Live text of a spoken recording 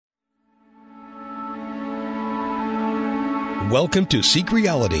Welcome to Seek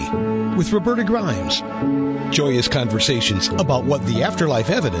Reality with Roberta Grimes. Joyous conversations about what the afterlife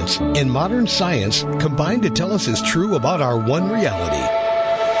evidence and modern science combine to tell us is true about our one reality.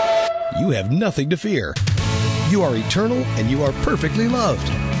 You have nothing to fear. You are eternal and you are perfectly loved.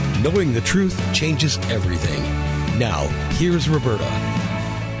 Knowing the truth changes everything. Now, here's Roberta.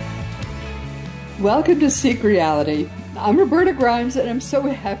 Welcome to Seek Reality. I'm Roberta Grimes, and I'm so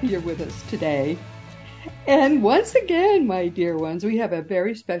happy you're with us today. And once again, my dear ones, we have a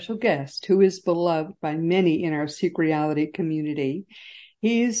very special guest who is beloved by many in our Seek Reality community.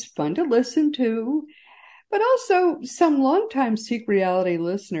 He's fun to listen to, but also some longtime Seek Reality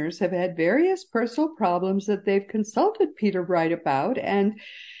listeners have had various personal problems that they've consulted Peter Wright about, and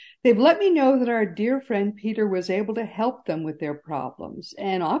they've let me know that our dear friend Peter was able to help them with their problems,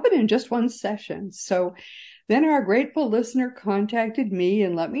 and often in just one session. So then our grateful listener contacted me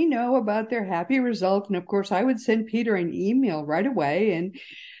and let me know about their happy result. And of course, I would send Peter an email right away and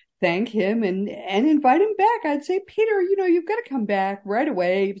thank him and invite him back. I'd say, Peter, you've got to come back right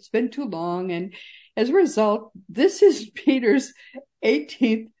away. It's been too long. And as a result, this is Peter's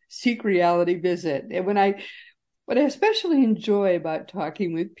 18th Seek Reality visit. And what I especially enjoy about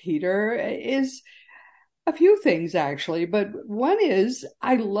talking with Peter is a few things, actually, but one is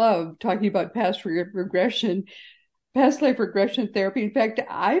I love talking about past life regression therapy. In fact,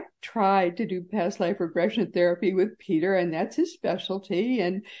 I've tried to do past life regression therapy with Peter, and that's his specialty.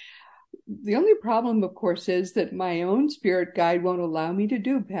 And the only problem, of course, is that my own spirit guide won't allow me to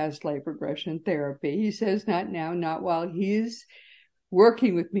do past life regression therapy. He says, not now, not while he's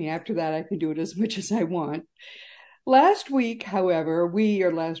working with me. After that, I can do it as much as I want. Last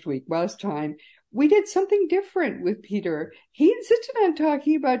time, we did something different with Peter. He insisted on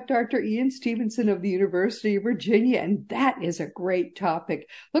talking about Dr. Ian Stevenson of the University of Virginia, and that is a great topic.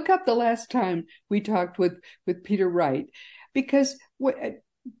 Look up the last time we talked with Peter Wright, because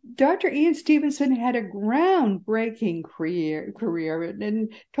Dr. Ian Stevenson had a groundbreaking career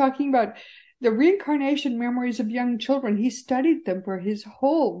and talking about the reincarnation memories of young children. He studied them for his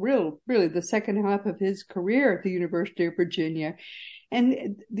whole, really the second half of his career at the University of Virginia.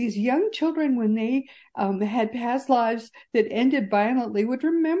 And these young children, when they had past lives that ended violently, would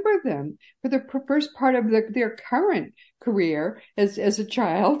remember them for the first part of their current career as a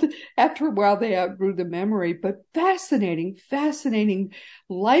child. After a while, they outgrew the memory. But fascinating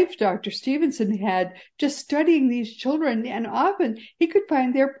life Dr. Stevenson had just studying these children. And often he could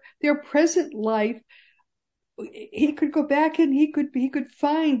find their present life. He could go back and he could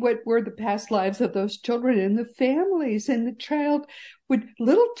find what were the past lives of those children and the families, and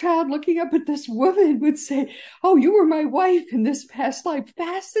little child looking up at this woman would say, "Oh, you were my wife in this past life."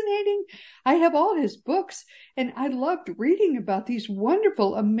 Fascinating. I have all his books, and I loved reading about these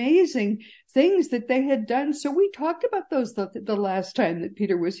wonderful, amazing things that they had done. So we talked about those the last time that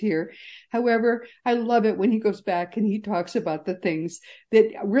Peter was here. However, I love it when he goes back and he talks about the things that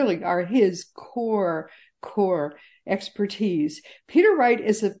really are his core expertise. Peter Wright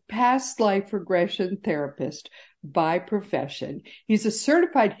is a past life regression therapist by profession. He's a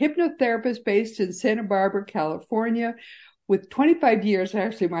certified hypnotherapist based in Santa Barbara, California, with 25 years,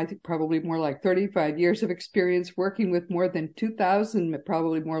 actually, I think probably more like 35 years of experience working with more than 2,000,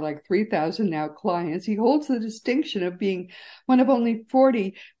 probably more like 3,000 now clients. He holds the distinction of being one of only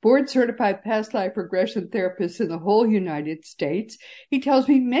 40 board-certified past life regression therapists in the whole United States. He tells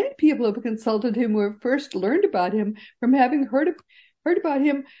me many people have consulted him who have first learned about him from having heard about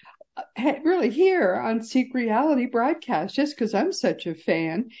him really here on Seek Reality broadcast, just because I'm such a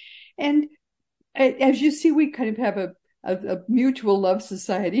fan. And as you see, we kind of have a mutual love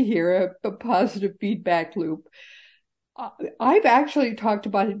society here, a positive feedback loop. I've actually talked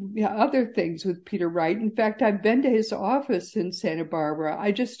about other things with Peter Wright. In fact, I've been to his office in Santa Barbara.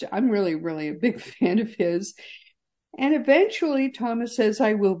 I'm really, really a big fan of his. And eventually, Thomas says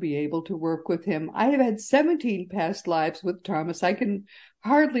I will be able to work with him. I have had 17 past lives with Thomas. I can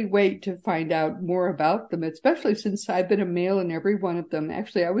hardly wait to find out more about them, especially since I've been a male in every one of them.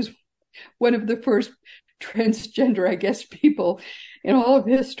 Actually, I was one of the first transgender, I guess, people in all of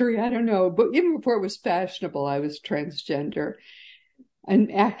history. I don't know. But even before it was fashionable, I was transgender.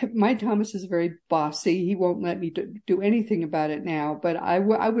 And my Thomas is very bossy. He won't let me do anything about it now. But I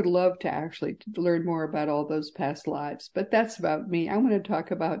would love to actually learn more about all those past lives. But that's about me. I want to talk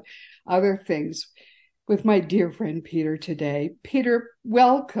about other things with my dear friend Peter today. Peter,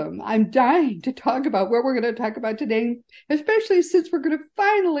 welcome. I'm dying to talk about what we're going to talk about today, especially since we're going to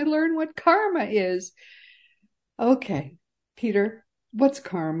finally learn what karma is. Okay, Peter, what's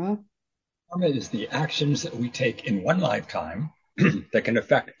karma? Karma is the actions that we take in one lifetime that can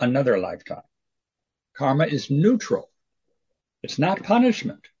affect another lifetime. Karma is neutral. It's not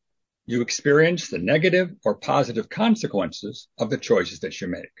punishment. You experience the negative or positive consequences of the choices that you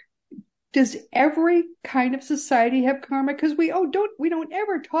make. Does every kind of society have karma? Because we don't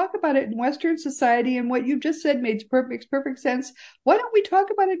ever talk about it in Western society. And what you just said makes perfect sense. Why don't we talk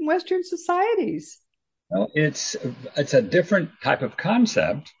about it in Western societies? Well, it's a different type of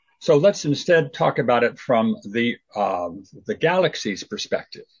concept. So let's instead talk about it from the galaxy's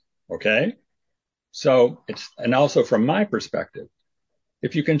perspective. Okay. So and also from my perspective,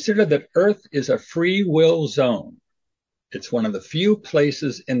 if you consider that Earth is a free will zone, it's one of the few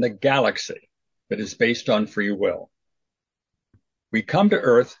places in the galaxy that is based on free will. We come to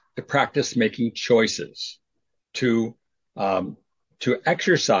Earth to practice making choices, to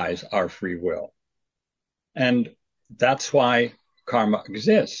exercise our free will. And that's why karma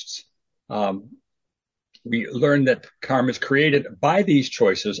exists. We learn that karma is created by these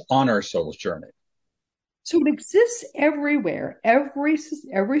choices on our soul's journey. So it exists everywhere. Every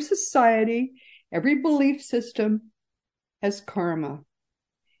society, every belief system has karma.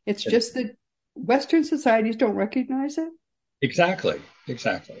 It's just that Western societies don't recognize it. Exactly.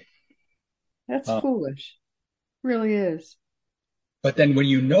 That's foolish. Really is. But then when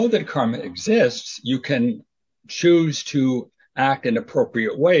you know that karma exists, you can choose to act in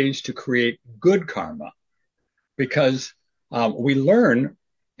appropriate ways to create good karma. Because we learn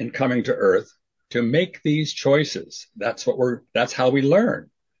in coming to Earth to make these choices. That's how we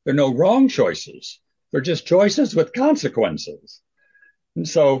learn. There are no wrong choices. They're just choices with consequences. And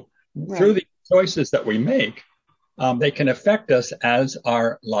so through the choices that we make, they can affect us as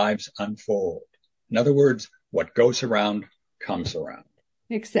our lives unfold. In other words, what goes around comes around.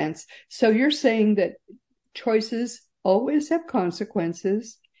 Makes sense. So you're saying that choices always have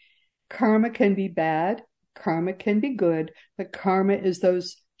consequences. Karma can be bad. Karma can be good, but karma is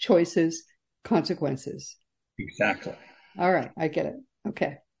those choices, consequences. Exactly. All right. I get it.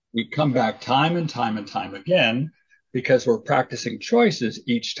 Okay. We come back time and time and time again because we're practicing choices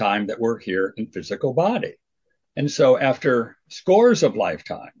each time that we're here in physical body. And so after scores of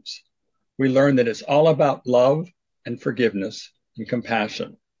lifetimes, we learn that it's all about love and forgiveness and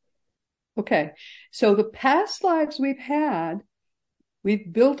compassion. Okay. So the past lives we've had,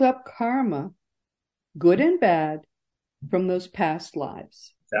 we've built up karma, good and bad, from those past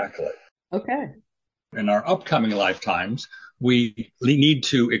lives. Exactly. Okay. In our upcoming lifetimes, we need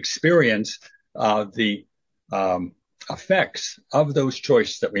to experience the effects of those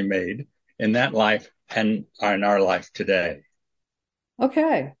choices that we made in that life and in our life today.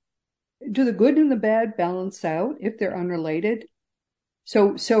 Okay. Do the good and the bad balance out if they're unrelated?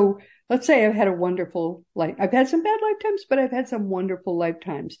 So let's say I've had a wonderful life. I've had some bad lifetimes, but I've had some wonderful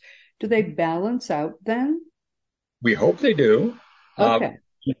lifetimes. Do they balance out then? We hope they do. Okay.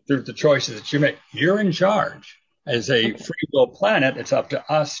 Through the choices that you make, you're in charge. As a free will planet, it's up to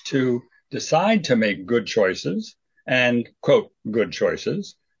us to decide to make good choices and quote good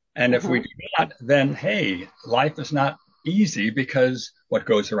choices. And if we do not, then hey, life is not easy because what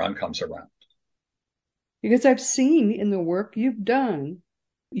goes around comes around. Because I've seen in the work you've done,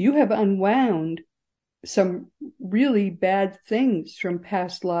 you have unwound some really bad things from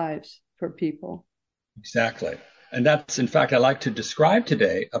past lives for people. Exactly. And that's, in fact, I like to describe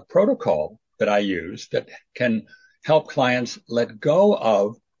today a protocol that I use that can help clients let go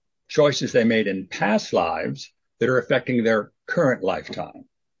of choices they made in past lives that are affecting their current lifetime.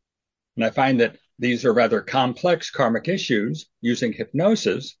 And I find that these are rather complex karmic issues. Using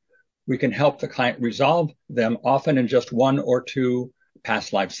hypnosis, we can help the client resolve them often in just one or two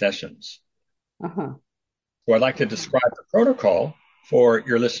past life sessions. So I'd like to describe the protocol for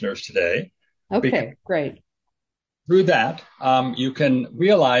your listeners today. Okay, great. Through that, you can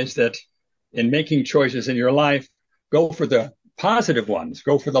realize that in making choices in your life, go for the positive ones,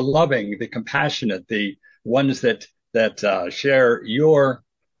 go for the loving, the compassionate, the ones that share your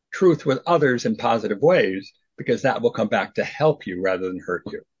truth with others in positive ways, because that will come back to help you rather than hurt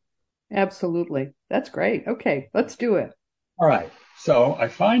you. Absolutely. That's great. Okay, let's do it. All right. So I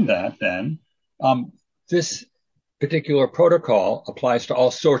find that then this particular protocol applies to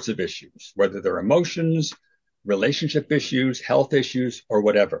all sorts of issues, whether they're emotions, relationship issues, health issues, or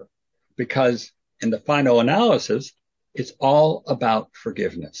whatever. Because in the final analysis, it's all about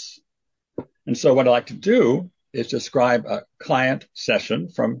forgiveness. And so what I like to do is describe a client session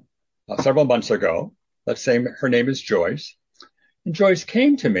from several months ago. Let's say her name is Joyce. And Joyce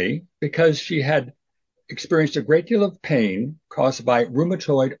came to me because she had experienced a great deal of pain caused by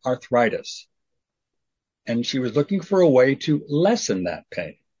rheumatoid arthritis. And she was looking for a way to lessen that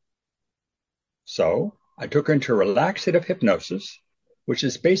pain. So I took her into relaxative hypnosis, which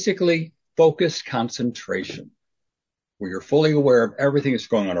is basically focused concentration. where you're fully aware of everything that's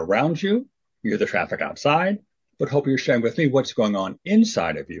going on around you. You hear the traffic outside, but hope you're sharing with me what's going on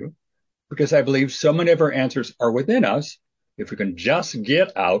inside of you, because I believe so many of our answers are within us if we can just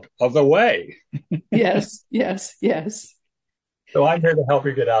get out of the way. Yes, yes, yes. So I'm here to help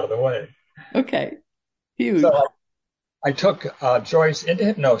you get out of the way. Okay, So huge. I took Joyce into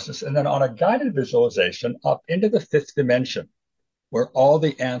hypnosis and then on a guided visualization up into the fifth dimension where all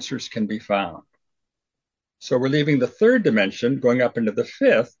the answers can be found. So we're leaving the third dimension, going up into the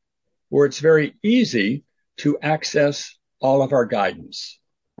fifth, where it's very easy to access all of our guidance.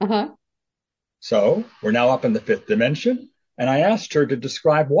 Uh-huh. So we're now up in the fifth dimension, and I asked her to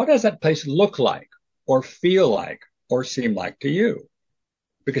describe what does that place look like, or feel like, or seem like to you?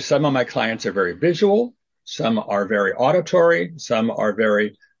 Because some of my clients are very visual, some are very auditory, some are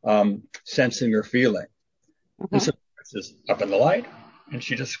very sensing or feeling. And Uh-huh. so this is up in the light, and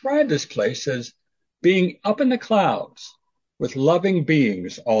she described this place as being up in the clouds with loving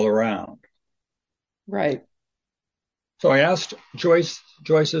beings all around. Right. So I asked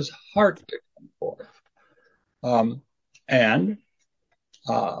Joyce's heart to come forth and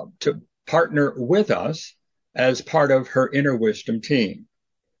to partner with us as part of her inner wisdom team.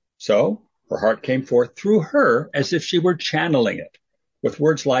 So her heart came forth through her as if she were channeling it with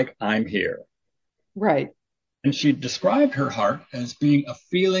words like, I'm here. Right. And she described her heart as being a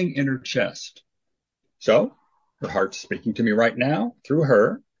feeling in her chest. So her heart's speaking to me right now through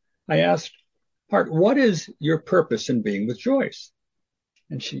her. I asked, Heart, what is your purpose in being with Joyce?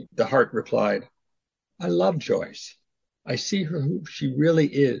 And the heart replied, I love Joyce. I see her who she really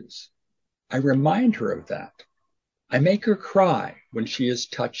is. I remind her of that. I make her cry when she is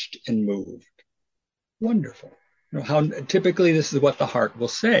touched and moved. Wonderful. You know how typically this is what the heart will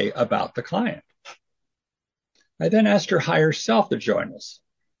say about the client. I then asked her higher self to join us.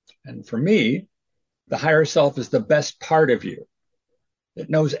 And for me, the higher self is the best part of you. It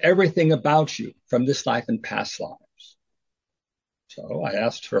knows everything about you from this life and past lives. So I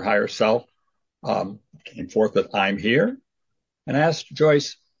asked her higher self, came forth with I'm here. And I asked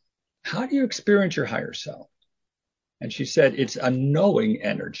Joyce, how do you experience your higher self? And she said, it's a knowing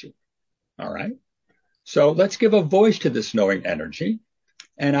energy. All right. So let's give a voice to this knowing energy.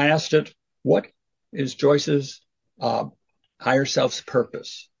 And I asked it, what is Joyce's higher self's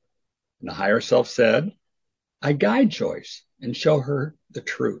purpose? And the higher self said, I guide Joyce and show her the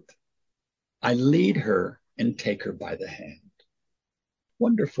truth. I lead her and take her by the hand.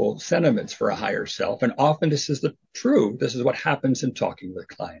 Wonderful sentiments for a higher self. And often this is this is what happens in talking with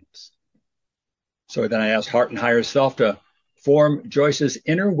clients. So then I asked Heart and Higher Self to form Joyce's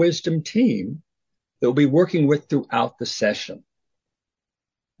inner wisdom team that we'll be working with throughout the session.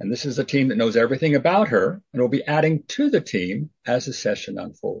 And this is a team that knows everything about her and will be adding to the team as the session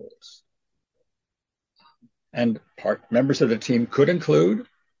unfolds. And members of the team could include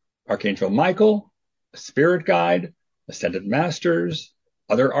Archangel Michael, a spirit guide, ascended masters,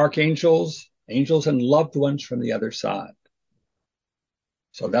 other archangels, angels, and loved ones from the other side.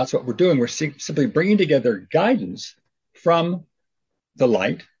 So that's what we're doing. We're simply bringing together guidance from the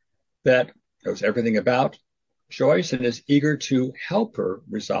light that knows everything about Joyce and is eager to help her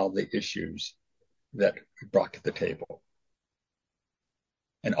resolve the issues that we brought to the table.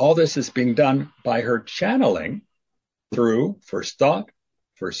 And all this is being done by her channeling through first thought,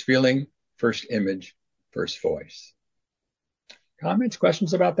 first feeling, first image, first voice. Comments,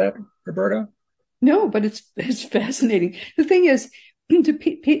 questions about that, Roberta? No, but it's fascinating. The thing is,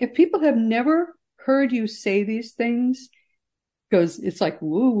 if people have never heard you say these things, because it's like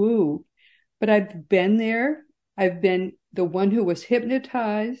woo woo, but I've been there. I've been the one who was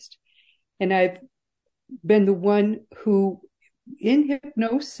hypnotized, and I've been the one who, in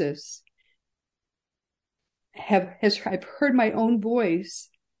hypnosis, I've heard my own voice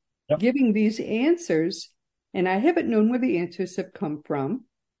giving these answers, and I haven't known where the answers have come from.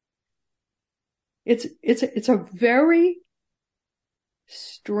 It's a very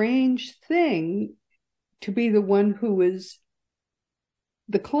strange thing to be the one who is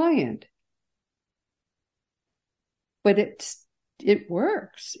the client, but it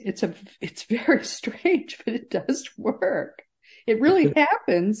works. It's very strange, but it does work. It really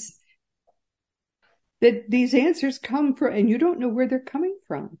happens that these answers come from, and you don't know where they're coming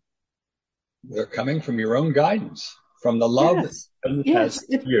from. They're coming from your own guidance, from the love that has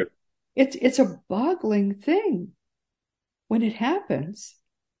you. It's a boggling thing when it happens.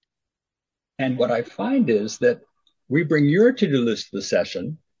 And what I find is that we bring your to-do list to the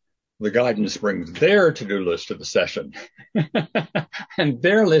session. The guidance brings their to-do list to the session. And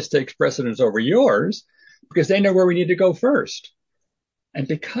their list takes precedence over yours because they know where we need to go first. And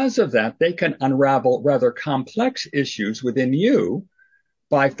because of that, they can unravel rather complex issues within you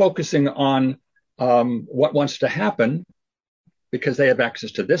by focusing on what wants to happen, because they have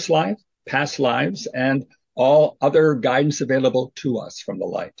access to this life, past lives, and all other guidance available to us from the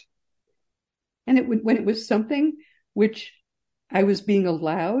light. And when it was something which I was being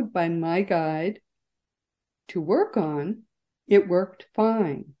allowed by my guide to work on, it worked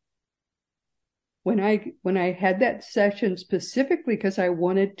fine. When I had that session specifically because I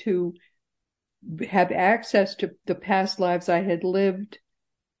wanted to have access to the past lives I had lived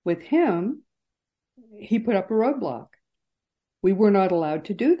with him, he put up a roadblock. We were not allowed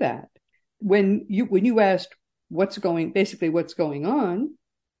to do that. When you asked what's going on,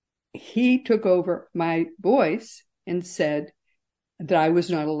 he took over my voice and said that I was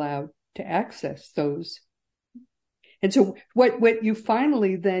not allowed to access those. And so what you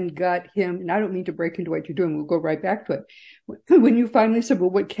finally then got him, and I don't mean to break into what you're doing, we'll go right back to it. When you finally said,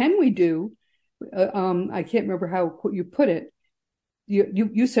 well, what can we do? I can't remember how you put it.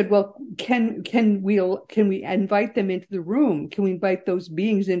 You said, well, can we invite them into the room? Can we invite those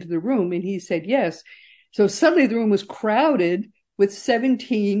beings into the room? And he said, yes. So suddenly the room was crowded with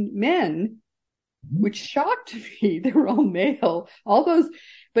 17 men, which shocked me. They were all male, all those,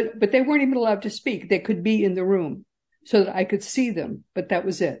 but they weren't even allowed to speak. They could be in the room so that I could see them, but that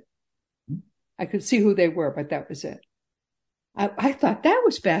was it. I could see who they were, but that was it. I thought that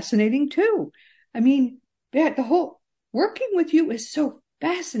was fascinating too. I mean, the whole working with you is so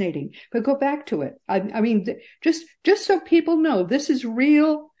fascinating, but go back to it. I mean, just so people know this is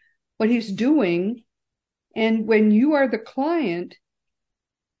real, what he's doing. And when you are the client,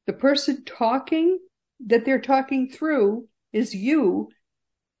 the person talking that they're talking through is you,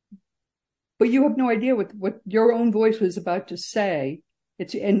 but you have no idea what your own voice was about to say.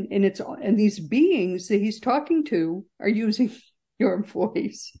 And these beings that he's talking to are using your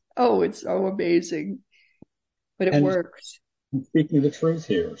voice. Oh, it's so amazing. But it works. I'm speaking the truth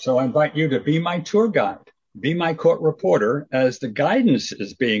here. So I invite you to be my tour guide, be my court reporter, as the guidance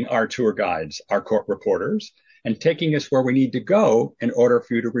is being our tour guides, our court reporters, and taking us where we need to go in order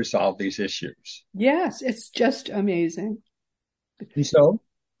for you to resolve these issues. Yes, it's just amazing. And so,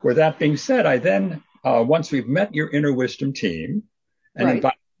 with that being said, I then, once we've met your inner wisdom team and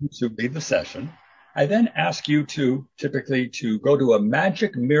invite you to lead the session, I then ask you to typically to go to a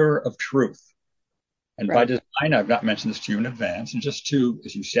magic mirror of truth. And by design, I've not mentioned this to you in advance, and just to,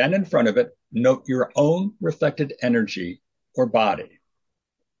 as you stand in front of it, note your own reflected energy or body.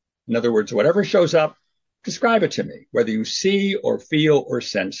 In other words, whatever shows up, describe it to me, whether you see or feel or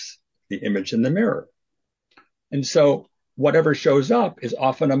sense the image in the mirror. And so whatever shows up is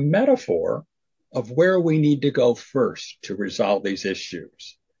often a metaphor of where we need to go first to resolve these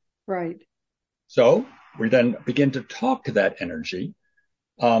issues. Right. So we then begin to talk to that energy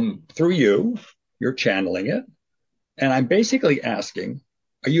through you. You're channeling it. And I'm basically asking,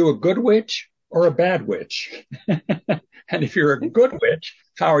 are you a good witch or a bad witch? And if you're a good witch,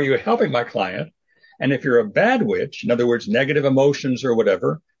 how are you helping my client? And if you're a bad witch, in other words, negative emotions or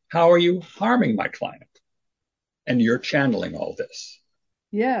whatever, how are you harming my client? And you're channeling all this.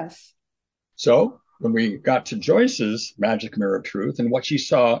 Yes. So when we got to Joyce's magic mirror of truth, and what she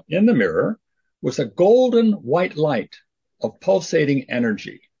saw in the mirror was a golden white light of pulsating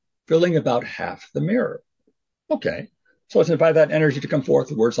energy, filling about half the mirror. Okay, so let's invite that energy to come forth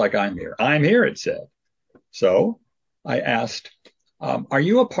with words like I'm here. I'm here, it said. So I asked, are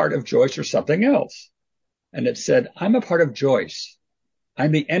you a part of Joyce or something else? And it said, I'm a part of Joyce.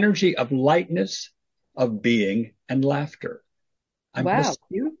 I'm the energy of lightness, of being, and laughter. Wow,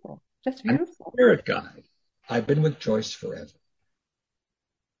 beautiful. That's beautiful. I'm a spirit guide. I've been with Joyce forever.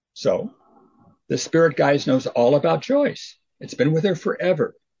 So the spirit guide knows all about Joyce. It's been with her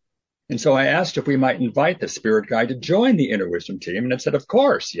forever. And so I asked if we might invite the spirit guide to join the inner wisdom team. And it said, of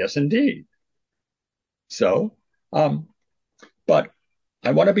course, yes, indeed. So, but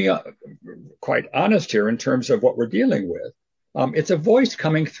I want to be quite honest here in terms of what we're dealing with. It's a voice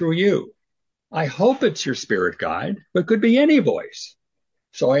coming through you. I hope it's your spirit guide, but it could be any voice.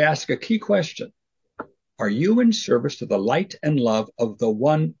 So I ask a key question. Are you in service to the light and love of the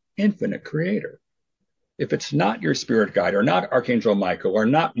one infinite creator? If it's not your spirit guide or not Archangel Michael or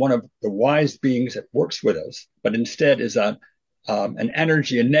not one of the wise beings that works with us, but instead is an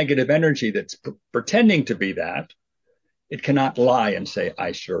energy, a negative energy that's pretending to be that, it cannot lie and say,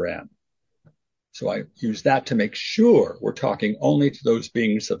 I sure am. So I use that to make sure we're talking only to those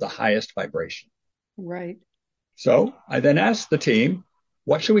beings of the highest vibration. Right. So I then asked the team,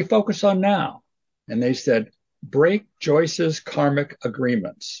 what should we focus on now? And they said, break Joyce's karmic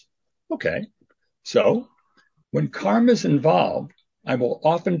agreements. Okay. So when karma is involved, I will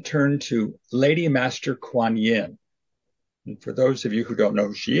often turn to Lady Master Kuan Yin. And for those of you who don't know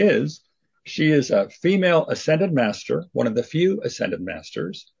who she is a female ascended master, one of the few ascended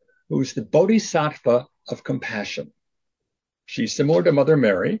masters, who is the bodhisattva of compassion. She's similar to Mother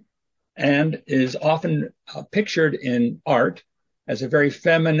Mary and is often pictured in art as a very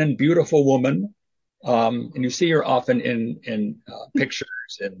feminine, beautiful woman. And you see her often in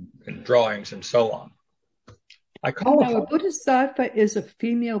pictures and drawings and so on. I call Now, a bodhisattva is a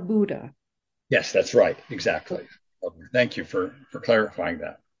female Buddha. Yes, that's right. Exactly. Thank you for clarifying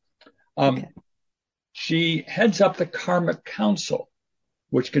that. Okay. She heads up the Karmic Council,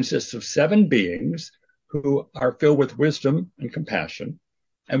 which consists of 7 beings who are filled with wisdom and compassion.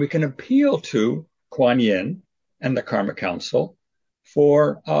 And we can appeal to Kuan Yin and the Karmic Council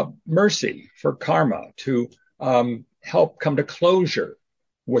for mercy, for karma, to help come to closure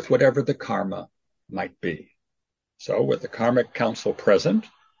with whatever the karma might be. So with the Karmic Council present,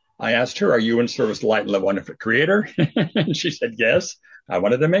 I asked her, are you in service to light and love, wonderful creator? And she said, yes. I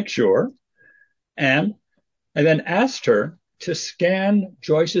wanted to make sure. And I then asked her to scan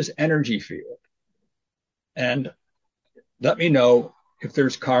Joyce's energy field and let me know if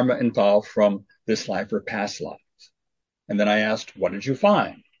there's karma involved from this life or past lives. And then I asked, what did you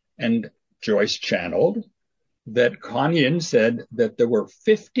find? And Joyce channeled that Kuan Yin said that there were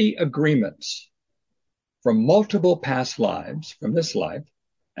 50 agreements from multiple past lives, from this life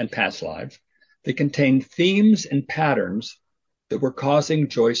and past lives, that contained themes and patterns that were causing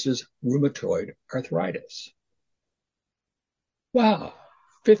Joyce's rheumatoid arthritis. Wow,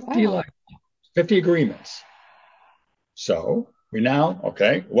 50 Wow. 50 agreements. So we now,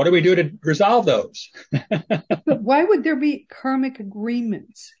 okay, what do we do to resolve those? But why would there be karmic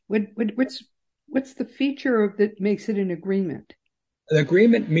agreements? What's the feature of that makes it an agreement? An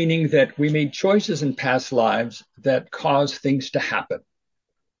agreement meaning that we made choices in past lives that cause things to happen.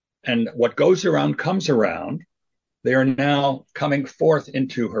 And what goes around comes around. They are now coming forth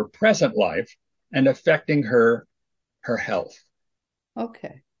into her present life and affecting her health.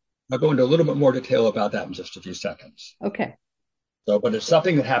 Okay. I'll go into a little bit more detail about that in just a few seconds. Okay. So, but it's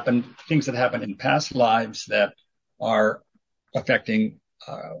something that happened, things that happened in past lives that are affecting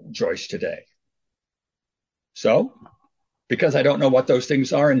Joyce today. So, because I don't know what those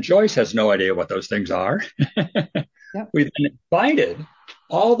things are, and Joyce has no idea what those things are, Yep. we then invited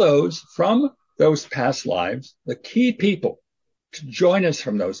all those from those past lives, the key people, to join us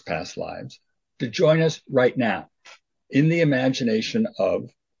from those past lives, to join us right now in the imagination of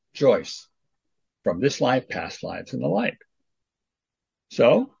Joyce from this life, past lives, and the like.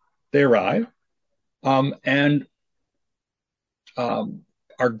 So they arrive, and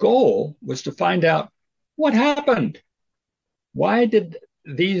our goal was to find out what happened. Why did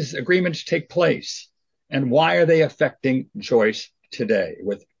these agreements take place? And why are they affecting Joyce today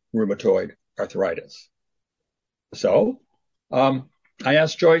with rheumatoid arthritis? So I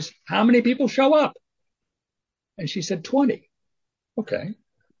asked Joyce, how many people show up? And she said 20. Okay.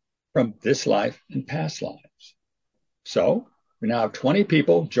 From this life and past lives. So we now have 20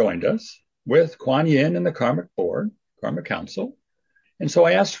 people joined us with Kuan Yin and the Karmic Board, Karmic Council. And so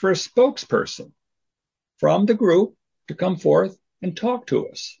I asked for a spokesperson from the group to come forth and talk to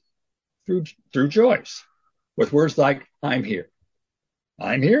us through Joyce with words like, I'm here.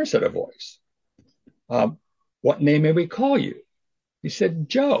 I'm here, said a voice. What name may we call you? He said,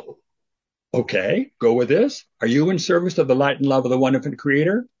 Joe. Okay, go with this. Are you in service of the light and love of the one infinite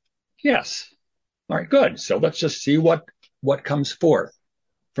creator? Yes. All right, good. So let's just see what comes forth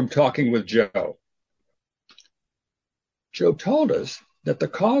from talking with Joe. Joe told us that the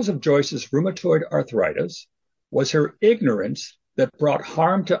cause of Joyce's rheumatoid arthritis was her ignorance that brought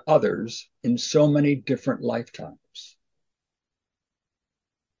harm to others in so many different lifetimes.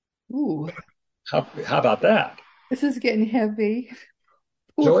 Ooh, How about that? this is getting heavy.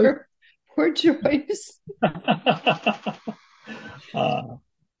 Joyce? Poor Joyce. Oh,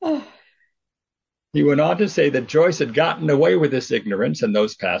 He went on to say that Joyce had gotten away with this ignorance in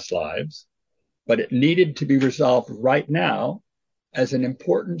those past lives, but it needed to be resolved right now as an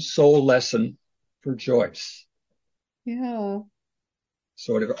important soul lesson for Joyce. yeah.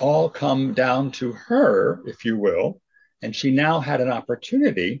 So it had all come down to her, if you will, and she now had an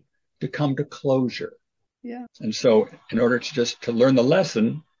opportunity to come to closure. Yeah. And so in order to learn the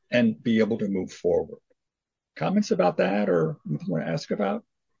lesson and be able to move forward. Comments about that or anything you want to ask about?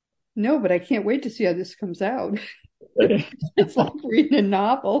 No, but I can't wait to see how this comes out. It's like reading a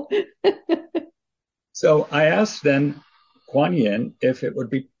novel. So I asked then Kuan Yin if it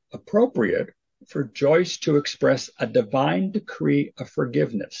would be appropriate for Joyce to express a divine decree of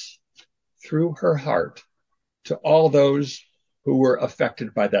forgiveness through her heart to all those who were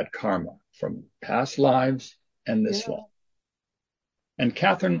affected by that karma from past lives and this life. And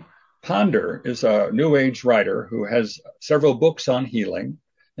Catherine Ponder is a New Age writer who has several books on healing.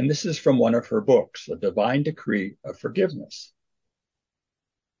 And this is from one of her books, A Divine Decree of Forgiveness.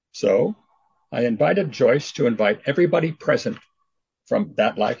 So I invited Joyce to invite everybody present from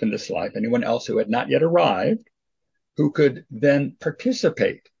that life and this life, anyone else who had not yet arrived, who could then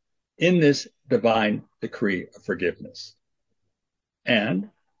participate in this divine decree of forgiveness. And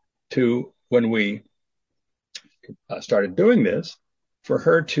to, when we started doing this, for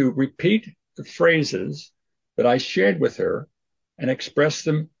her to repeat the phrases that I shared with her and express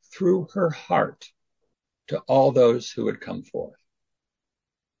them through her heart to all those who had come forth.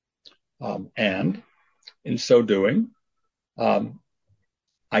 And in so doing,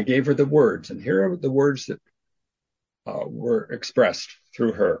 I gave her the words, and here are the words that were expressed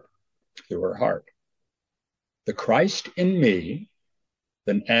through her heart. The Christ in me,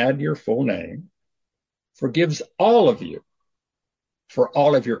 then add your full name, forgives all of you for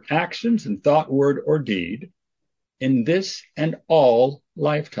all of your actions in thought, word, or deed in this and all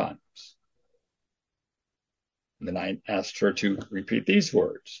lifetimes. And then I asked her to repeat these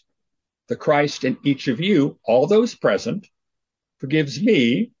words. The Christ in each of you, all those present, forgives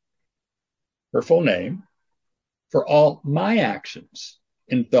me, her full name, for all my actions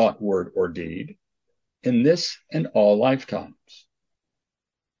in thought, word, or deed in this and all lifetimes.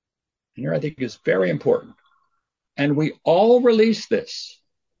 And here I think is very important. And we all release this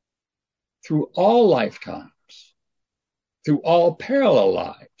through all lifetimes, through all parallel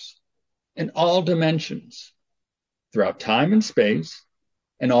lives, in all dimensions, throughout time and space,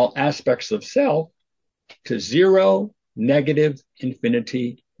 and all aspects of self, to zero, negative,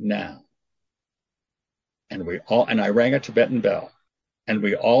 infinity now. And I rang a Tibetan bell, and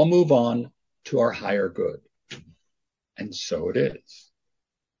we all move on to our higher good. And so it is.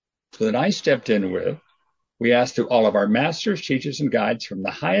 So then I stepped in with, we asked through all of our masters, teachers, and guides from the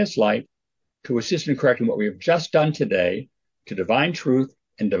highest light to assist in correcting what we have just done today to divine truth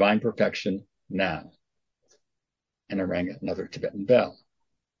and divine perfection now. And I rang another Tibetan bell.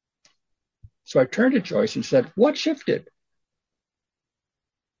 So I turned to Joyce and said, what shifted?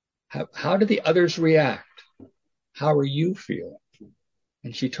 How did the others react? How are you feeling?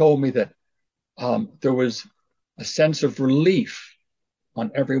 And she told me that there was a sense of relief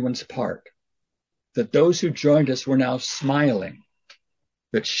on everyone's part, that those who joined us were now smiling,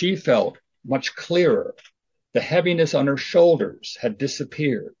 that she felt much clearer. The heaviness on her shoulders had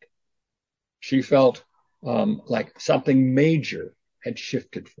disappeared. She felt like something major had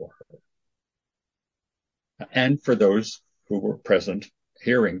shifted for her. And for those who were present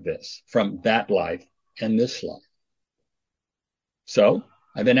hearing this from that life and this life. So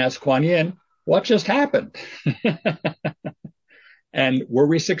I then asked Kuan Yin, what just happened? And were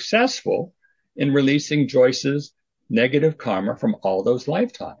we successful in releasing Joyce's negative karma from all those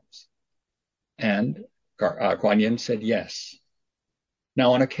lifetimes? And Kuan Yin said yes.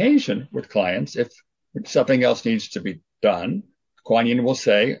 Now, on occasion with clients, if something else needs to be done, Kuan Yin will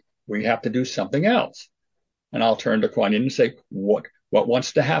say, we have to do something else. And I'll turn to Kuan Yin and say, what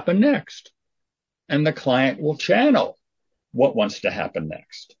wants to happen next? And the client will channel what wants to happen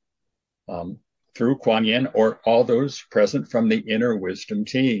next through Kuan Yin or all those present from the inner wisdom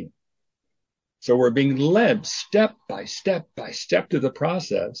team. So we're being led step by step by step through the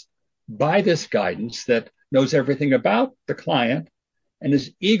process by this guidance that knows everything about the client and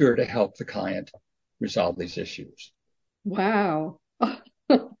is eager to help the client resolve these issues. Wow.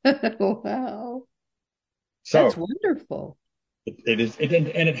 Wow. So that's wonderful.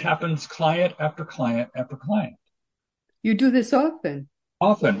 It happens client after client after client. You do this often?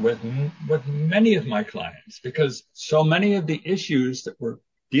 Often with many of my clients, because so many of the issues that we're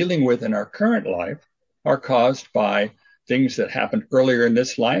dealing with in our current life are caused by things that happened earlier in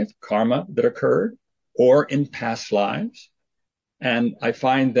this life, karma that occurred, or in past lives. And I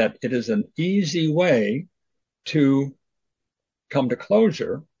find that it is an easy way to come to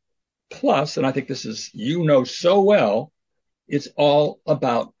closure. Plus, and I think this is, so well, it's all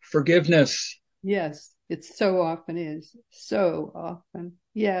about forgiveness. Yes, it so often is. So often.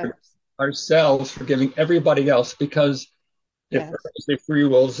 Yes. Ourselves forgiving everybody else, because if Earth is a free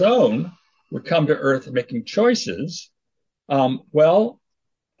will zone, we come to Earth making choices.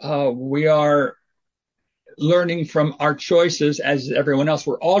 We are learning from our choices as everyone else.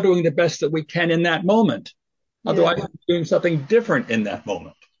 We're all doing the best that we can in that moment. Otherwise, we're doing something different in that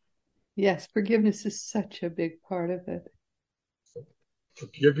moment. Yes, forgiveness is such a big part of it.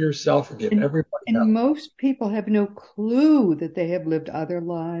 Forgive yourself, forgive everybody else. And most people have no clue that they have lived other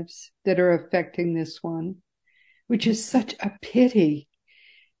lives that are affecting this one. which is such a pity.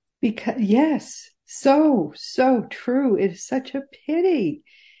 Because, yes, so true. It is such a pity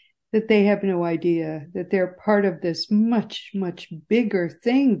that they have no idea that they're part of this much, much bigger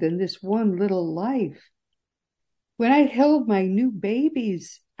thing than this one little life. When I held my new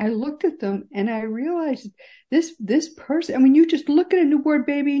babies, I looked at them and I realized this person, I mean, you just look at a newborn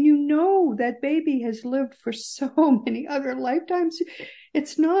baby and you know that baby has lived for so many other lifetimes.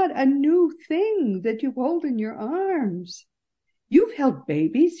 It's not a new thing that you hold in your arms. You've held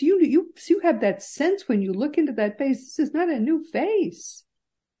babies. You have that sense when you look into that face. This is not a new face.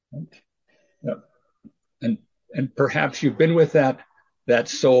 Yeah. And perhaps you've been with that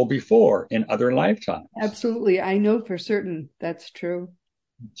soul before in other lifetimes. Absolutely. I know for certain that's true.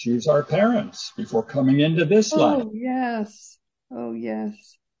 Choose our parents before coming into this life. Oh, yes. Oh, yes.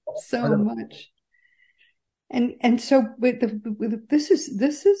 So much. And so this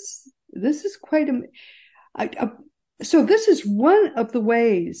is quite so this is one of the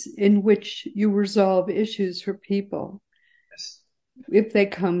ways in which you resolve issues for people. Yes. If they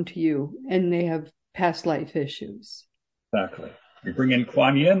come to you and they have past life issues. Exactly. We bring in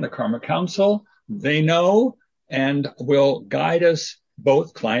Kuan Yin, the Karma Council. They know and will guide us,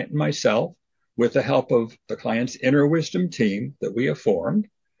 both client and myself, with the help of the client's inner wisdom team that we have formed.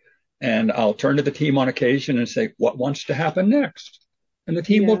 And I'll turn to the team on occasion and say, what wants to happen next? And the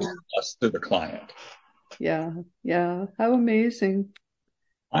team will tell us through the client. Yeah. Yeah. How amazing.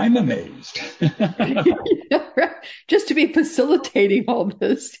 I'm amazed. Just to be facilitating all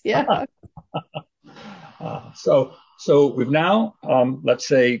this. Yeah. So we've now, let's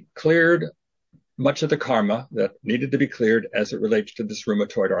say, cleared much of the karma that needed to be cleared as it relates to this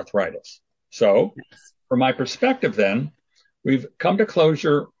rheumatoid arthritis. So from my perspective, then, we've come to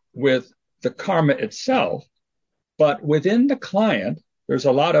closure with the karma itself, but within the client, there's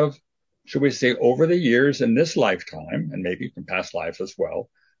a lot of, should we say, over the years in this lifetime, and maybe from past lives as well,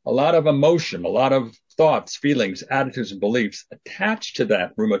 a lot of emotion, a lot of thoughts, feelings, attitudes, and beliefs attached to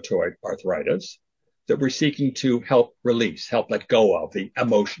that rheumatoid arthritis that we're seeking to help release, help let go of the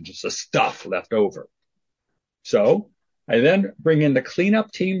emotions, just the stuff left over. So I then bring in the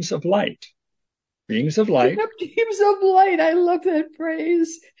cleanup teams of light, beings of light. Cleanup teams of light. I love that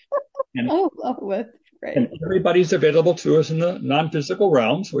phrase. I love it. Right. And everybody's available to us in the non-physical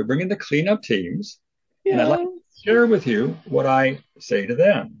realm. So we bring in the cleanup teams. Yeah. And I'd like to share with you what I say to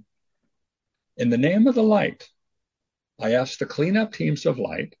them. In the name of the light, I ask the cleanup teams of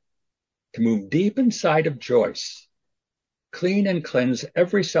light to move deep inside of Joyce, clean and cleanse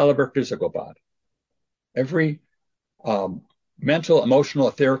every cell of her physical body, every mental, emotional,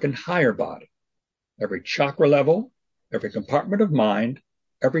 etheric, and higher body, every chakra level, every compartment of mind,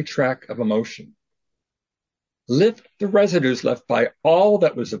 every track of emotion. Lift the residues left by all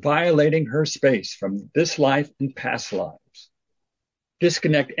that was violating her space from this life and past lives.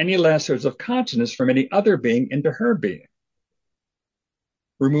 Disconnect any lasers of consciousness from any other being into her being.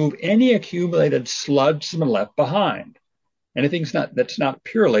 Remove any accumulated sludge that's been left behind. Anything that's not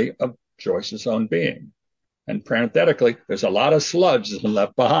purely of Joyce's own being. And parenthetically, there's a lot of sludge that's been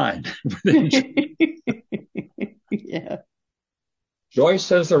left behind. Yeah. Joyce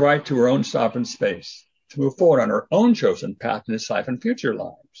has the right to her own sovereign space, to move forward on her own chosen path in this life and future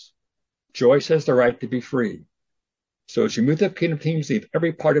lives. Joyce has the right to be free. So as you move the kingdom teams, leave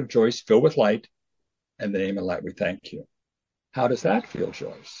every part of Joyce filled with light. In the name of light, we thank you. How does that feel,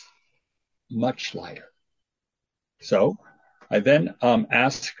 Joyce? Much lighter. So I then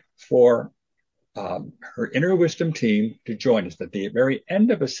ask for her inner wisdom team to join us at the very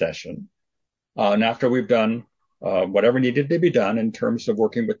end of a session. And after we've done whatever needed to be done in terms of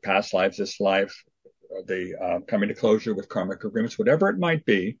working with past lives, this life, the coming to closure with karmic agreements, whatever it might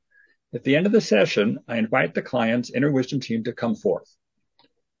be, at the end of the session, I invite the client's inner wisdom team to come forth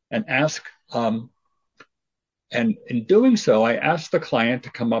and ask, and in doing so, I ask the client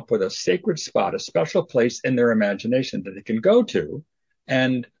to come up with a sacred spot, a special place in their imagination that they can go to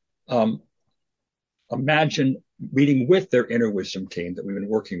and imagine meeting with their inner wisdom team that we've been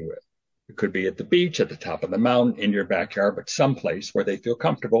working with. It could be at the beach, at the top of the mountain, in your backyard, but someplace where they feel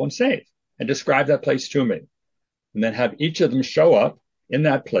comfortable and safe. And describe that place to me. And then have each of them show up in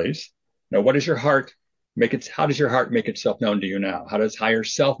that place. Now, what does your heart how does your heart make itself known to you now? How does higher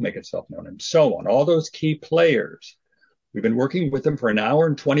self make itself known? And so on. All those key players. We've been working with them for an hour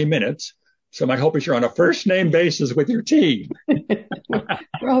and 20 minutes. So my hope is you're on a first name basis with your team.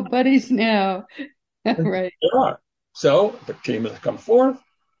 We're all buddies now. Right. They are. So the team has come forth.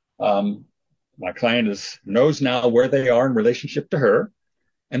 My client knows now where they are in relationship to her.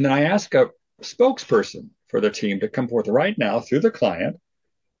 And then I ask a spokesperson for the team to come forth right now through the client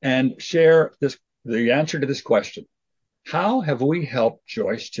and share this the answer to this question. How have we helped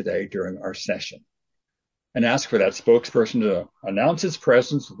Joyce today during our session? And ask for that spokesperson to announce its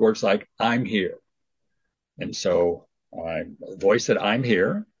presence with words like, I'm here. And so I voiced that I'm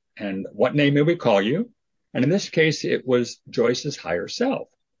here. And what name may we call you? And in this case, it was Joyce's higher self.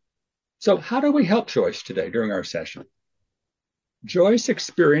 So how do we help Joyce today during our session? Joyce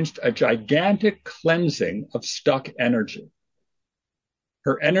experienced a gigantic cleansing of stuck energy.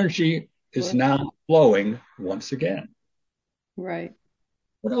 Her energy is now flowing once again. Right.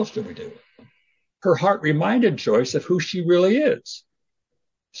 What else do we do? Her heart reminded Joyce of who she really is.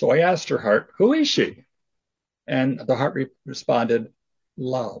 So I asked her heart, who is she? And the heart responded,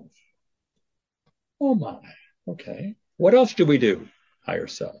 love. Oh my, okay. What else do we do? Higher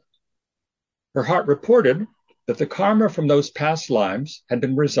self. Her heart reported that the karma from those past lives had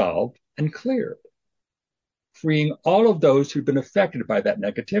been resolved and cleared, freeing all of those who'd been affected by that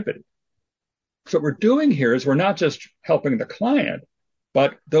negativity. So what we're doing here is we're not just helping the client,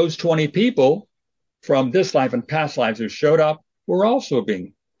 but those 20 people from this life and past lives who showed up were also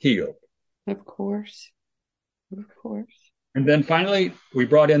being healed. Of course. Of course. And then finally, we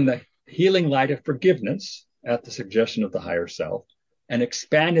brought in the healing light of forgiveness at the suggestion of the higher self and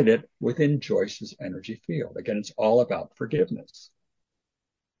expanded it within Joyce's energy field. Again, it's all about forgiveness.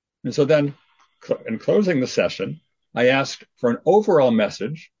 And so then in closing the session, I asked for an overall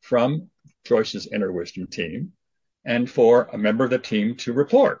message from Joyce's inner wisdom team and for a member of the team to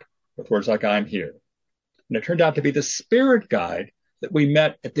report with words like, I'm here. And it turned out to be the spirit guide that we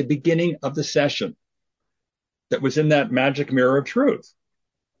met at the beginning of the session that was in that magic mirror of truth.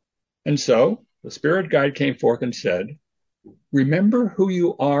 And so the spirit guide came forth and said, remember who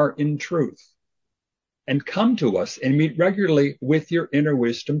you are in truth and come to us and meet regularly with your inner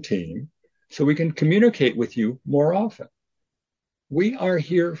wisdom team so we can communicate with you more often. We are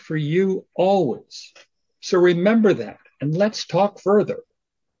here for you always. So remember that and let's talk further.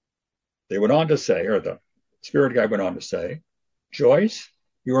 They went on to say, or the spirit guide went on to say, Joyce,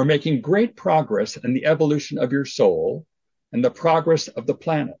 you are making great progress in the evolution of your soul and the progress of the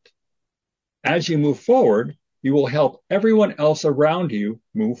planet. As you move forward, you will help everyone else around you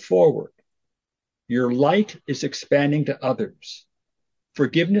move forward. Your light is expanding to others.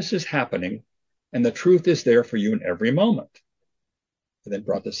 Forgiveness is happening, and the truth is there for you in every moment. And then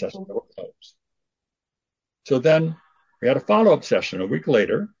brought the session to a close. So then we had a follow-up session a week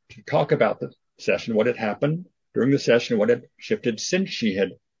later to talk about the session, what had happened during the session, what had shifted since she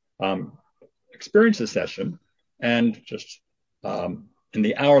had experienced the session. And just in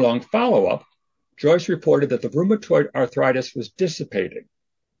the hour-long follow-up, Joyce reported that the rheumatoid arthritis was dissipating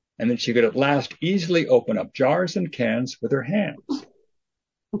and that she could at last easily open up jars and cans with her hands.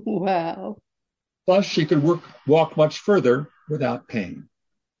 Wow. Plus, she could walk much further without pain.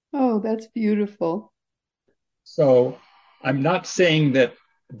 Oh, that's beautiful. So I'm not saying that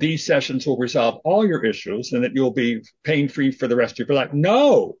these sessions will resolve all your issues and that you'll be pain-free for the rest of your life.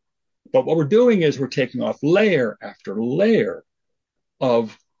 No. But what we're doing is we're taking off layer after layer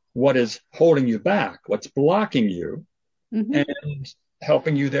of what is holding you back, what's blocking you, and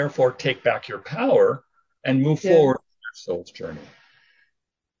helping you, therefore, take back your power and move forward in your soul's journey.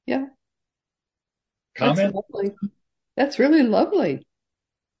 Yeah. Comment? That's lovely. That's really lovely.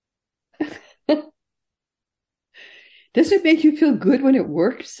 Does it make you feel good when it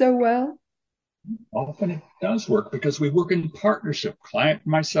works so well? Often it does work because we work in partnership, client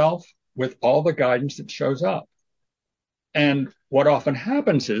and myself, with all the guidance that shows up. And what often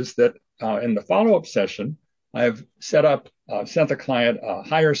happens is that in the follow-up session, I've sent the client a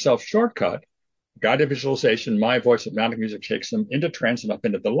higher self shortcut, guided visualization, my voice hypnotic music takes them into trance and up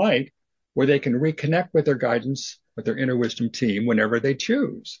into the light, where they can reconnect with their guidance, with their inner wisdom team whenever they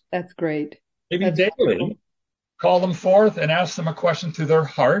choose. That's great. Maybe That's daily. wonderful. Call them forth and ask them a question through their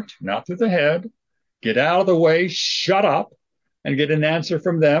heart, not through the head. Get out of the way, shut up, and get an answer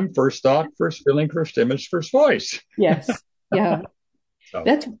from them. First thought, first feeling, first image, first voice. Yes. Yeah. So,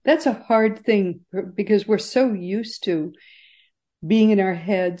 That's a hard thing because we're so used to being in our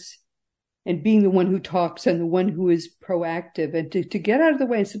heads and being the one who talks and the one who is proactive, and to get out of the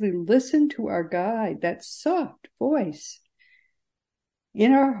way and simply listen to our guide, that soft voice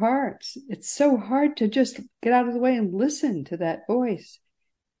in our hearts. It's so hard to just get out of the way and listen to that voice.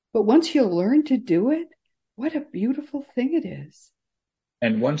 But once you learn to do it, what a beautiful thing it is.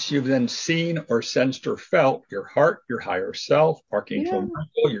 and once you've then seen or sensed or felt your heart, your higher self, Archangel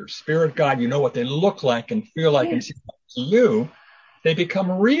Michael, your spirit guide, you know what they look like and feel like and see to you, they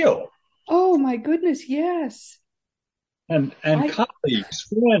become real. Oh my goodness, yes. and I colleagues,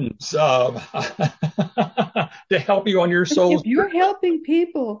 friends, to help you on your if soul's you're journey. helping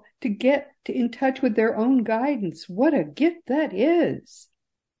people to get in touch with their own guidance, what a gift that is.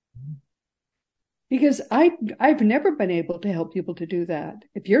 Because I've never been able to help people to do that.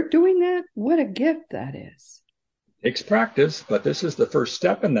 If you're doing that, what a gift that is. Takes practice, but this is the first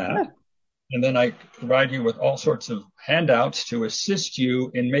step in Yeah, that. And then I provide you with all sorts of handouts to assist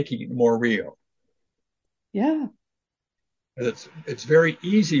you in making it more real. yeah, It's very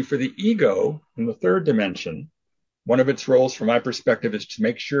easy for the ego in the third dimension. One of its roles, from my perspective, is to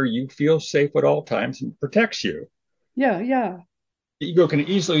make sure you feel safe at all times and protects you. yeah, yeah. The ego can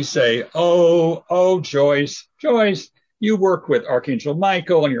easily say, oh, Joyce, you work with Archangel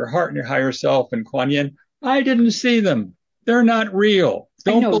Michael and your heart and your higher self and Kuan Yin. I didn't see them. They're not real.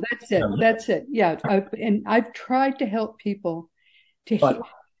 I Don't know believe that's it. them. That's it. Yeah, and I've tried to help people to But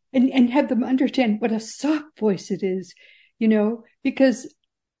and have them understand what a soft voice it is, because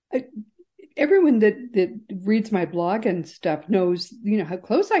I, everyone that reads my blog and stuff knows, how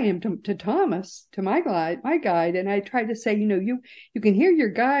close I am to Thomas, to my guide, and I try to say, you can hear your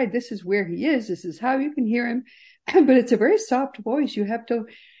guide. This is where he is. This is how you can hear him, but it's a very soft voice. You have to.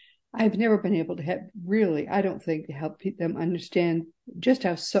 I've never been able to have really, I don't think, help them understand just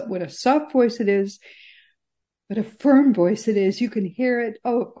what a soft voice it is, what a firm voice it is. You can hear it.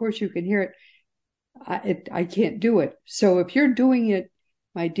 Oh, of course you can hear it. I can't do it. So if you're doing it,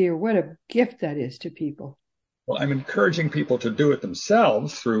 my dear, what a gift that is to people. well, I'm encouraging people to do it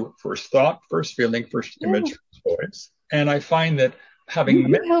themselves through first thought, first feeling, first Yeah, image, first voice. And I find that you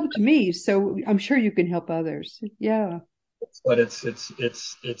having met, you helped me, so I'm sure you can help others. Yeah, but it's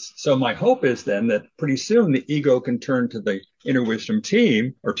so my hope is then that pretty soon the ego can turn to the inner wisdom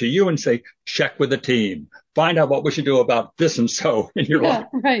team or to you and say, check with the team, find out what we should do about this and so in your life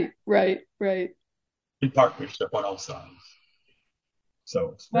yeah, right, right, right. in partnership on all sides.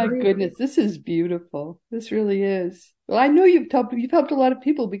 So it's My very, goodness, this is beautiful. This really is. Well, I know you've helped a lot of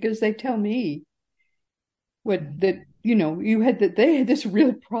people because they tell me what that they had this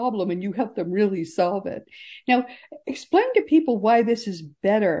real problem and you helped them really solve it. Now, explain to people why this is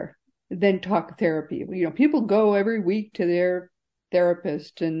better than talk therapy. People go every week to their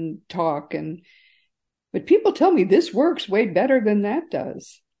therapist and talk, but people tell me this works way better than that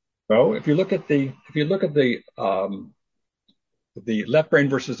does. well, if you look at the left brain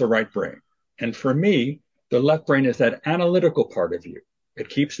versus the right brain. And for me, the left brain is that analytical part of you. It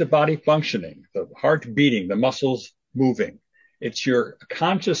keeps the body functioning, the heart beating, the muscles moving. It's your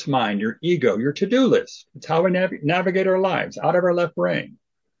conscious mind, your ego, your to-do list. It's how we navigate our lives out of our left brain.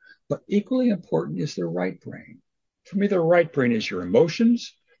 But equally important is the right brain. For me, the right brain is your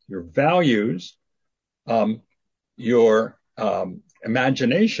emotions, your values, your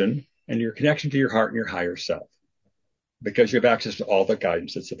imagination, and your connection to your heart and your higher self, because you have access to all the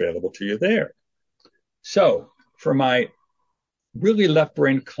guidance that's available to you there. So for my really left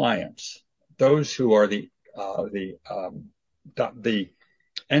brain clients, those who are the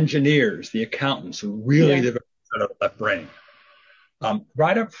engineers, the accountants who really Yeah. develop that left brain,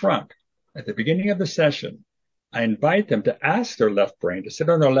 right up front at the beginning of the session, I invite them to ask their left brain to sit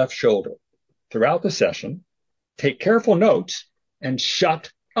on their left shoulder throughout the session, take careful notes, and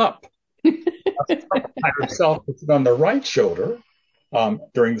shut up. Higher self to sit on the right shoulder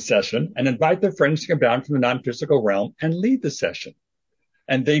during the session and invite their friends to come down from the non-physical realm and lead the session.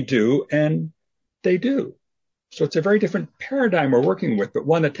 And they do, and they do. So it's a very different paradigm we're working with, but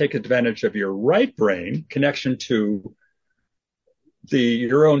one that takes advantage of your right brain connection to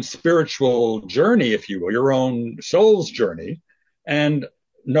your own spiritual journey, if you will, your own soul's journey, and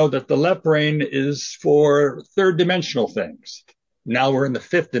know that the left brain is for third dimensional things. Now we're in the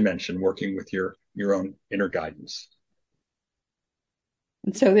fifth dimension working with your own inner guidance.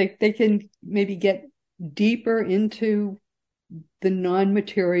 And so they can maybe get deeper into the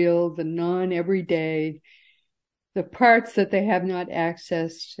non-material, the non-everyday, the parts that they have not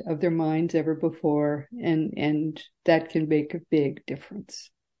accessed of their minds ever before, and that can make a big difference.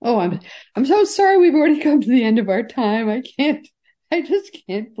 Oh, I'm so sorry we've already come to the end of our time. I just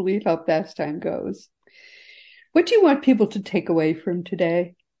can't believe how fast time goes. What do you want people to take away from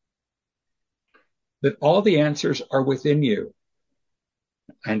today? That all the answers are within you.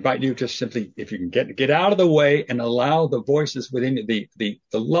 I invite you to simply, if you can get out of the way and allow the voices within you, the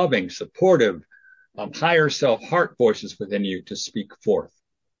loving, supportive, higher self heart voices within you to speak forth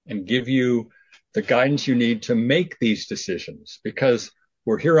and give you the guidance you need to make these decisions, because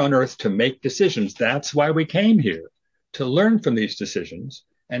we're here on earth to make decisions. That's why we came here, to learn from these decisions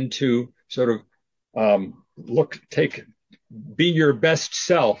and to sort of be your best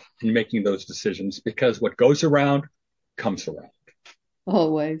self in making those decisions, because what goes around comes around.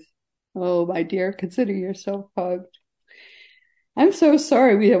 Always. Oh, my dear, consider yourself hugged. I'm so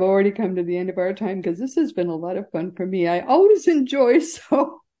sorry we have already come to the end of our time because this has been a lot of fun for me. I always enjoy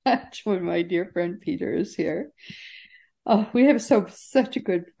so much when my dear friend Peter is here. We have such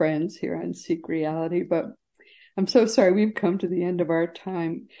good friends here on Seek Reality, but I'm so sorry we've come to the end of our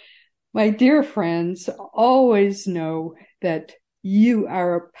time. My dear friends, always know that you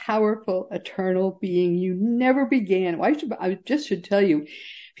are a powerful, eternal being. You never began. I just should tell you,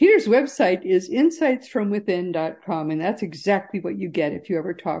 Peter's website is insightsfromwithin.com, and that's exactly what you get if you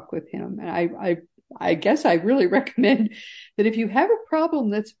ever talk with him. And I guess I really recommend that if you have a problem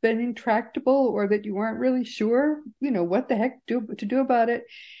that's been intractable or that you aren't really sure, what the heck to do about it,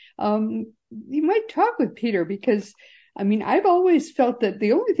 you might talk with Peter because I've always felt that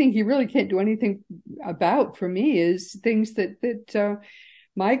the only thing he really can't do anything about for me is things that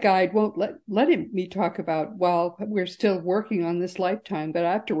my guide won't let me talk about while we're still working on this lifetime. But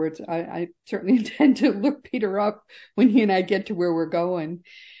afterwards, I certainly intend to look Peter up when he and I get to where we're going.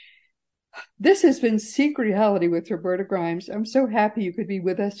 This has been Seek Reality with Roberta Grimes. I'm so happy you could be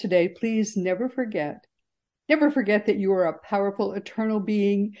with us today. Please never forget that you are a powerful, eternal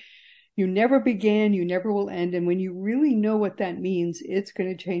being. You never began, you never will end. And when you really know what that means, it's going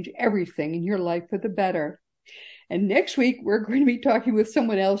to change everything in your life for the better. And next week, we're going to be talking with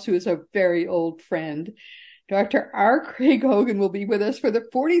someone else who is a very old friend. Dr. R. Craig Hogan will be with us for the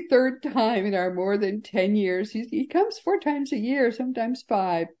 43rd time in our more than 10 years. He comes 4 times a year, sometimes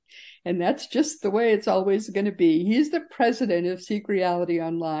 5. And that's just the way it's always going to be. He's the president of Seek Reality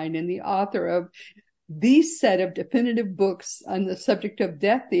Online and the author of the set of definitive books on the subject of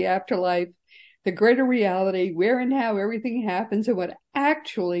death, the afterlife, the greater reality, where and how everything happens, and what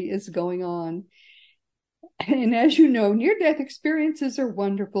actually is going on. And as you know, near-death experiences are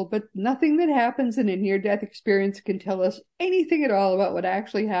wonderful, but nothing that happens in a near-death experience can tell us anything at all about what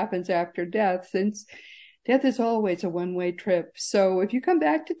actually happens after death, since death is always a one-way trip. So if you come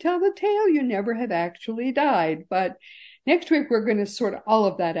back to tell the tale, you never have actually died. But next week, we're going to sort all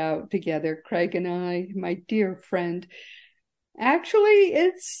of that out together, Craig and I, my dear friend. Actually,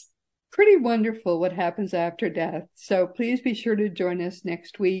 it's pretty wonderful what happens after death. So please be sure to join us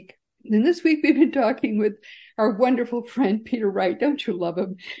next week. And this week, we've been talking with our wonderful friend, Peter Wright. Don't you love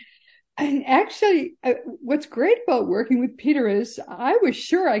him? And actually, what's great about working with Peter is I was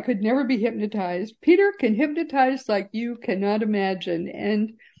sure I could never be hypnotized. Peter can hypnotize like you cannot imagine.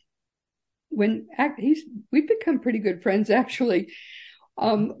 And we've become pretty good friends, actually.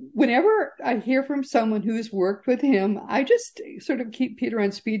 Whenever I hear from someone who's worked with him, I just sort of keep Peter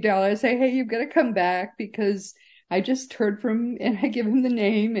on speed dial. I say, hey, you've got to come back because I just heard from him, and I give him the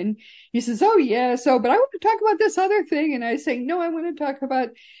name, and he says, oh, yeah, but I want to talk about this other thing. And I say, no, I want to talk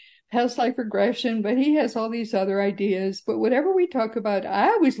about past life regression, but he has all these other ideas. But whatever we talk about, I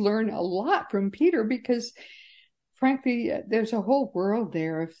always learn a lot from Peter because frankly, there's a whole world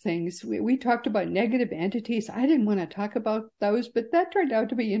there of things. We talked about negative entities. I didn't want to talk about those, but that turned out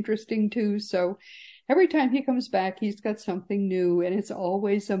to be interesting too. So every time he comes back, he's got something new, and it's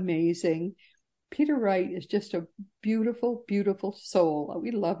always amazing. Peter Wright is just a beautiful, beautiful soul. We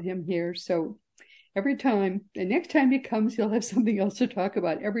love him here. So every time, the next time he comes, he'll have something else to talk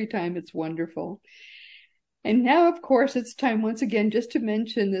about. Every time it's wonderful. And now, of course, it's time once again just to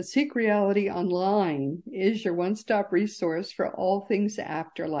mention that Seek Reality Online is your one-stop resource for all things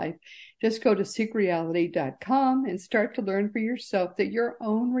afterlife. Just go to seekreality.com and start to learn for yourself that your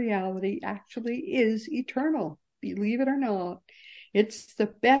own reality actually is eternal. Believe it or not, it's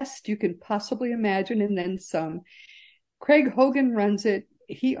the best you can possibly imagine and then some. Craig Hogan runs it.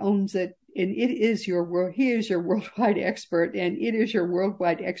 He owns it. And it is your world. He is your worldwide expert, and it is your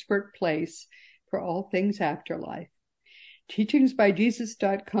worldwide expert place for all things afterlife.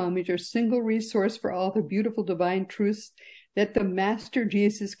 Teachingsbyjesus.com is your single resource for all the beautiful divine truths that the Master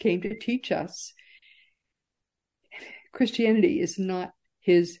Jesus came to teach us. Christianity is not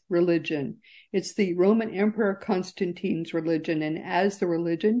his religion. It's the Roman Emperor Constantine's religion, and as the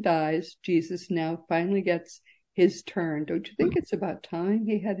religion dies, Jesus now finally gets his turn. Don't you think it's about time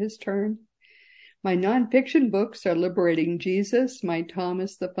he had his turn? My nonfiction books are Liberating Jesus, My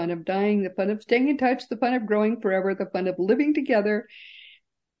Thomas, The Fun of Dying, The Fun of Staying in Touch, The Fun of Growing Forever, The Fun of Living Together,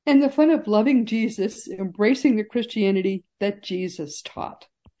 and The Fun of Loving Jesus, Embracing the Christianity that Jesus taught.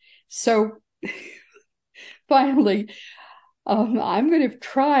 So finally, I'm going to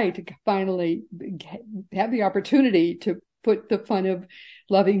try to finally have the opportunity to put the fun of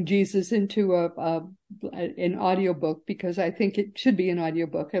loving Jesus into an audiobook, because I think it should be an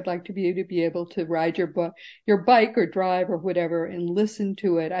audiobook. I'd like to be able to ride your bike or drive or whatever and listen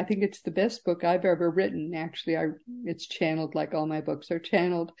to it. I think it's the best book I've ever written. Actually, it's channeled like all my books are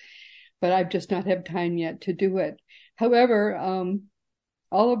channeled, but I've just not had time yet to do it. However,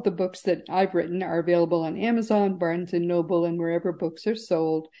 all of the books that I've written are available on Amazon, Barnes & Noble, and wherever books are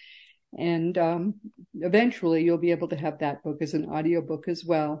sold. And eventually you'll be able to have that book as an audiobook as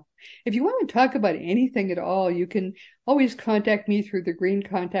well. If you want to talk about anything at all, you can always contact me through the green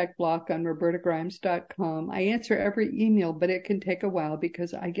contact block on robertagrimes.com. I answer every email, but it can take a while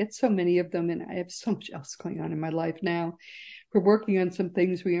because I get so many of them and I have so much else going on in my life now. We're working on some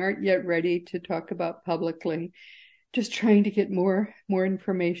things we aren't yet ready to talk about publicly. Just trying to get more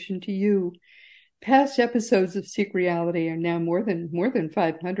information to you. Past episodes of Seek Reality are now more than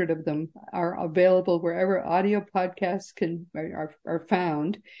 500 of them are available wherever audio podcasts are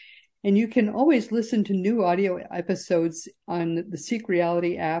found. And you can always listen to new audio episodes on the Seek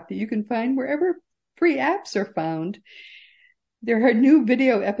Reality app that you can find wherever free apps are found. There are new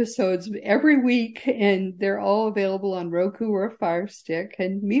video episodes every week, and they're all available on Roku or a Fire Stick.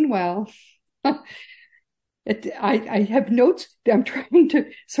 And meanwhile, I have notes. I'm trying to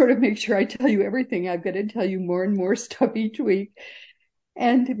sort of make sure I tell you everything. I've got to tell you more and more stuff each week.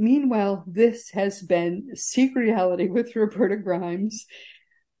 And meanwhile, this has been Seek Reality with Roberta Grimes.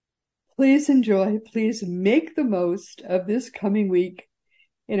 Please enjoy. Please make the most of this coming week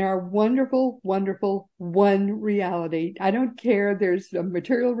in our wonderful, wonderful one reality. I don't care. There's a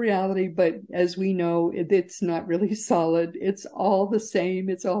material reality, but as we know, it's not really solid. It's all the same.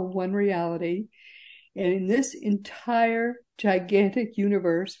 It's all one reality. And in this entire gigantic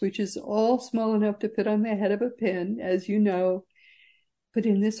universe, which is all small enough to fit on the head of a pin, as you know, but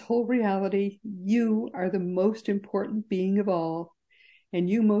in this whole reality, you are the most important being of all. And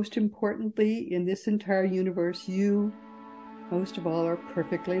you, most importantly, in this entire universe, you, most of all, are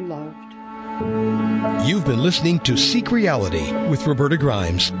perfectly loved. You've been listening to Seek Reality with Roberta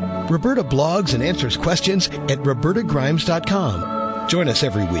Grimes. Roberta blogs and answers questions at robertagrimes.com. Join us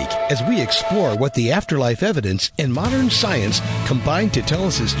every week as we explore what the afterlife evidence and modern science combine to tell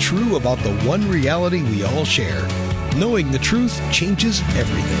us is true about the one reality we all share. Knowing the truth changes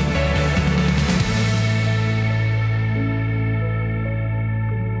everything.